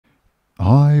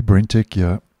Hi, BrenTech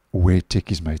here, where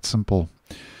tech is made simple.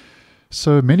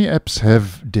 So many apps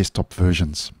have desktop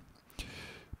versions,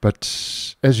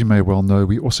 but as you may well know,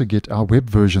 we also get our web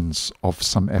versions of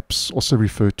some apps, also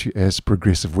referred to as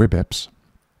progressive web apps.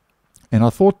 And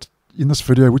I thought in this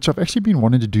video, which I've actually been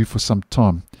wanting to do for some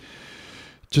time,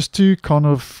 just to kind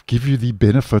of give you the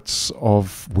benefits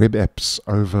of web apps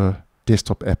over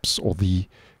desktop apps, or the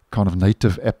kind of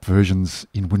native app versions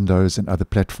in Windows and other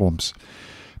platforms.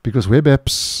 Because web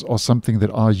apps are something that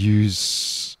I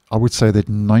use. I would say that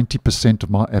 90%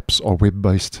 of my apps are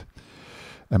web-based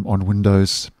on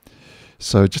Windows.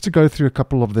 So just to go through a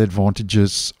couple of the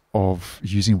advantages of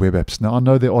using web apps. Now I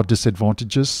know there are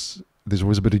disadvantages. There's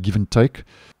always a bit of give and take.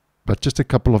 But just a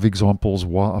couple of examples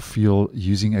why I feel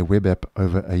using a web app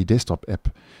over a desktop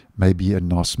app may be a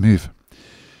nice move.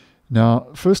 Now,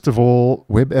 first of all,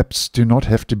 web apps do not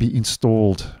have to be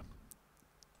installed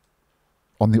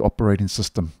on the operating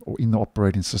system or in the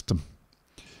operating system.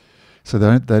 So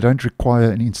they don't require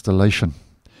an installation.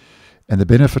 And the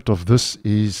benefit of this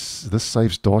is this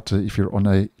saves data if you're on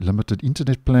a limited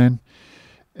internet plan,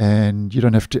 and you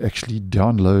don't have to actually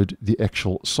download the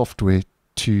actual software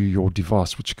to your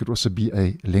device, which could also be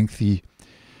a lengthy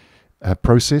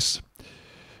process.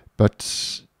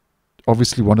 But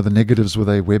obviously one of the negatives with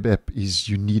a web app is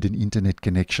you need an internet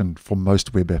connection for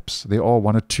most web apps. There are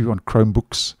one or two on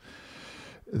Chromebooks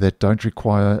that don't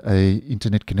require a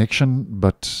internet connection,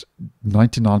 but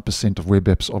 99% of web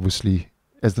apps, obviously,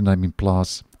 as the name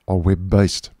implies, are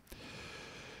web-based.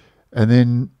 And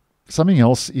then something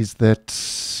else is that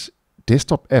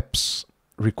desktop apps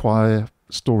require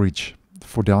storage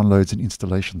for downloads and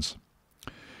installations,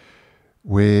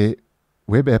 where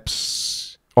web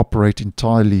apps operate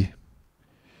entirely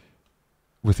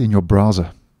within your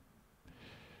browser.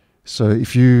 So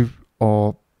if you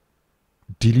are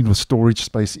dealing with storage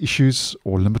space issues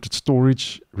or limited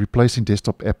storage, replacing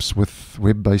desktop apps with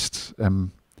web-based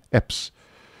apps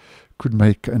could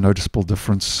make a noticeable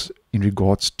difference in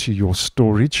regards to your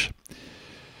storage.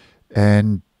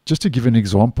 And just to give an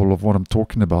example of what I'm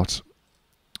talking about,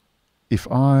 if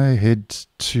I head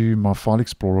to my File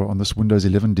Explorer on this Windows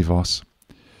 11 device,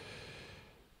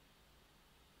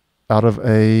 out of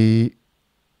a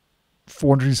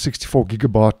 464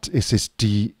 gigabyte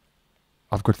SSD,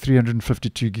 I've got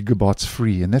 352 gigabytes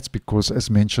free, and that's because, as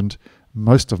mentioned,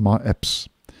 most of my apps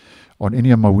on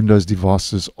any of my Windows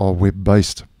devices are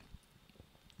web-based.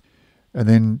 And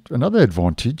then another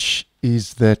advantage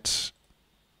is that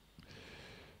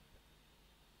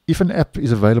if an app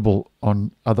is available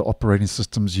on other operating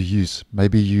systems you use,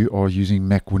 maybe you are using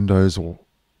Mac Windows or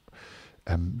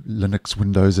Linux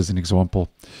Windows as an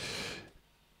example,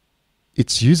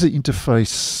 its user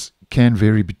interface can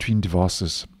vary between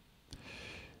devices.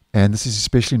 And this is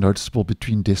especially noticeable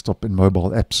between desktop and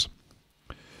mobile apps.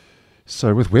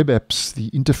 So with web apps, the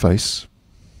interface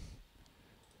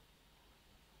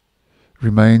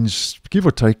remains, give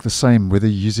or take, the same whether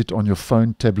you use it on your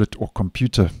phone, tablet, or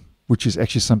computer, which is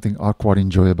actually something I quite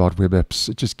enjoy about web apps.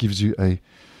 It just gives you a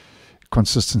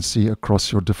consistency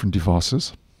across your different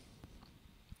devices.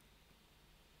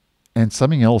 And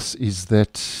something else is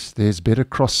that there's better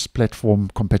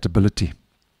cross-platform compatibility,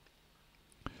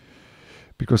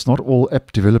 because not all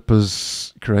app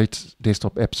developers create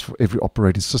desktop apps for every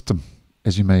operating system,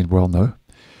 as you may well know,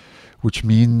 which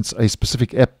means a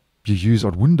specific app you use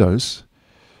on Windows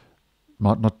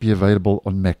might not be available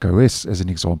on Mac OS, as an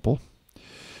example.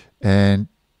 And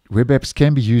web apps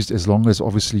can be used as long as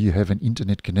obviously you have an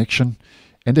internet connection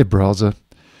and a browser,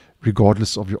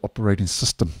 regardless of your operating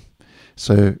system.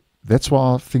 So that's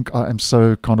why I think I am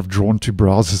so kind of drawn to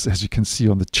browsers, as you can see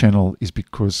on the channel, is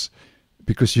because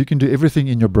you can do everything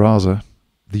in your browser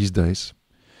these days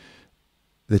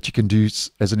that you can do,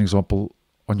 as an example,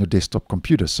 on your desktop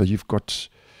computer. So you've got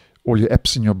all your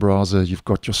apps in your browser, you've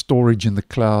got your storage in the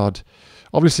cloud.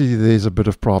 Obviously, there's a bit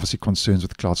of privacy concerns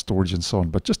with cloud storage and so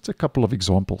on, but just a couple of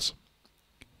examples.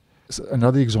 So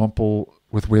another example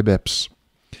with web apps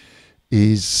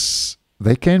is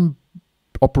they can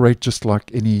operate just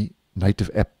like any native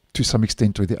app to some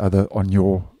extent or the other on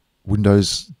your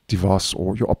Windows device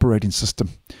or your operating system,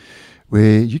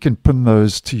 where you can pin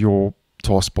those to your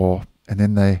taskbar and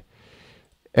then they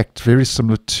act very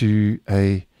similar to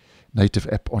a native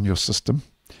app on your system.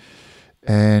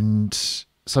 And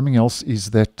something else is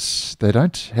that they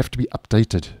don't have to be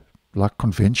updated like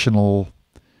conventional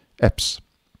apps.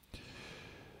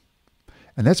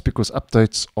 And that's because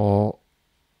updates are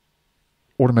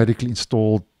automatically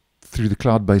installed through the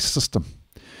cloud-based system.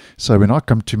 So when I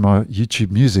come to my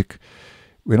YouTube Music,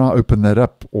 when I open that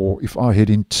up, or if I head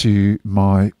into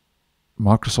my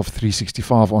Microsoft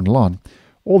 365 online,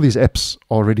 all these apps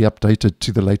are already updated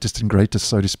to the latest and greatest,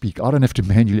 so to speak. I don't have to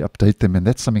manually update them, and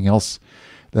that's something else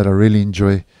that I really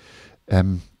enjoy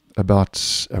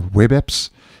about web apps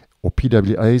or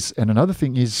PWAs. And another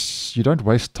thing is you don't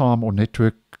waste time or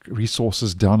network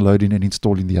resources downloading and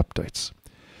installing the updates.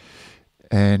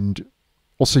 And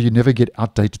also you never get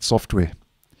outdated software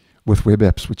with web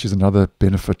apps, which is another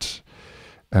benefit,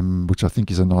 which I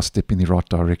think is a nice step in the right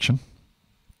direction.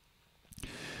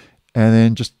 And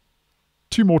then just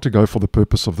two more to go for the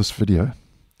purpose of this video.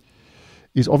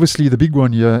 Is obviously the big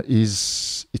one here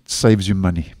is it saves you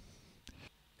money.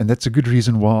 And that's a good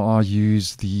reason why I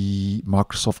use the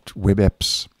Microsoft web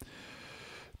apps,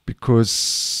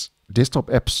 because desktop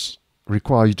apps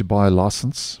require you to buy a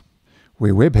license,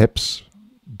 where web apps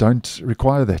don't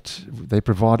require that. They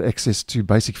provide access to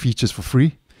basic features for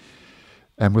free,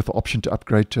 and with the option to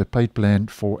upgrade to a paid plan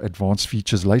for advanced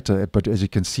features later. But as you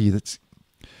can see,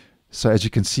 as you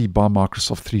can see by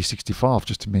Microsoft 365,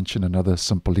 just to mention another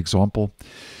simple example.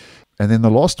 And then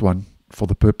the last one for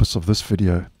the purpose of this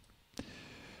video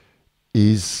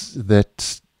is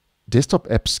that desktop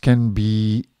apps can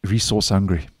be resource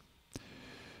hungry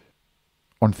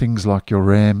on things like your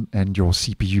RAM and your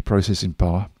CPU processing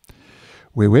power,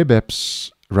 where web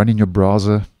apps run in your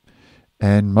browser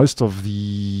and most of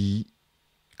the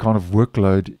kind of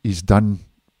workload is done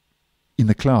in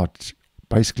the cloud,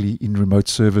 basically in remote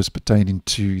servers pertaining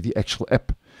to the actual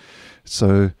app.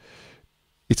 So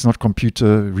it's not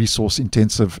computer resource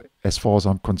intensive as far as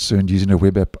I'm concerned, using a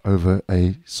web app over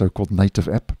a so-called native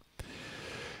app.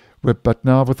 But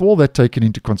now, with all that taken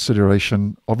into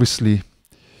consideration, obviously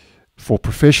for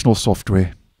professional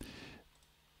software,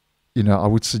 I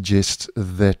would suggest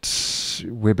that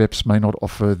web apps may not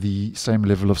offer the same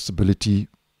level of stability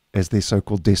as their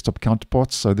so-called desktop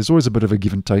counterparts. So there's always a bit of a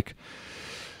give and take.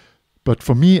 But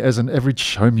for me, as an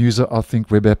average home user, I think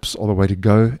web apps are the way to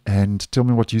go. And tell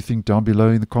me what you think down below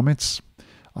in the comments.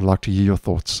 I'd like to hear your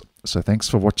thoughts. So thanks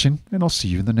for watching, and I'll see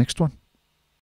you in the next one.